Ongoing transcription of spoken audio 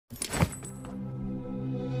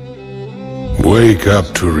Wake up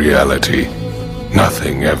to reality.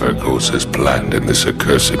 Nothing ever goes as planned in this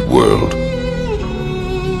accursed world.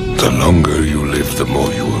 The longer you live, the more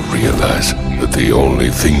you will realize that the only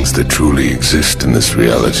things that truly exist in this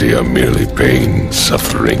reality are merely pain,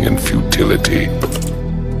 suffering, and futility.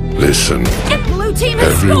 Listen,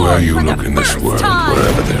 everywhere you look in this world,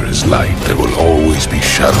 wherever there is light, there will always be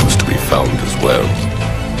shadows to be found as well.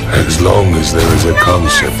 As long as there is a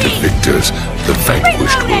concept of victors, the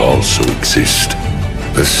vanquished will also exist.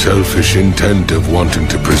 The selfish intent of wanting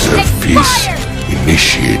to preserve peace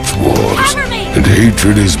initiates wars, and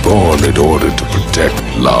hatred is born in order to protect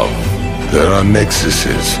love. There are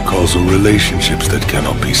nexuses, causal relationships that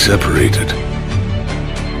cannot be separated.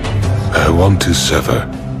 I want to sever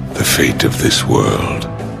the fate of this world.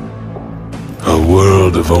 A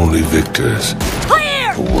world of only victors.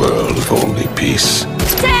 Clear! A world of only peace.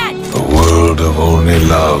 Set! A world of only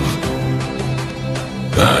love.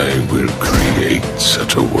 I will create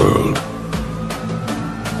such a world.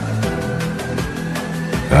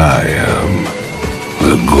 I am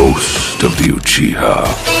the ghost of the Uchiha.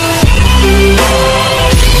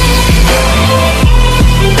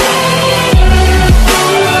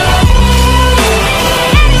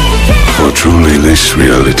 For truly this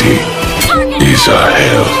reality is a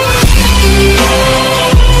hell.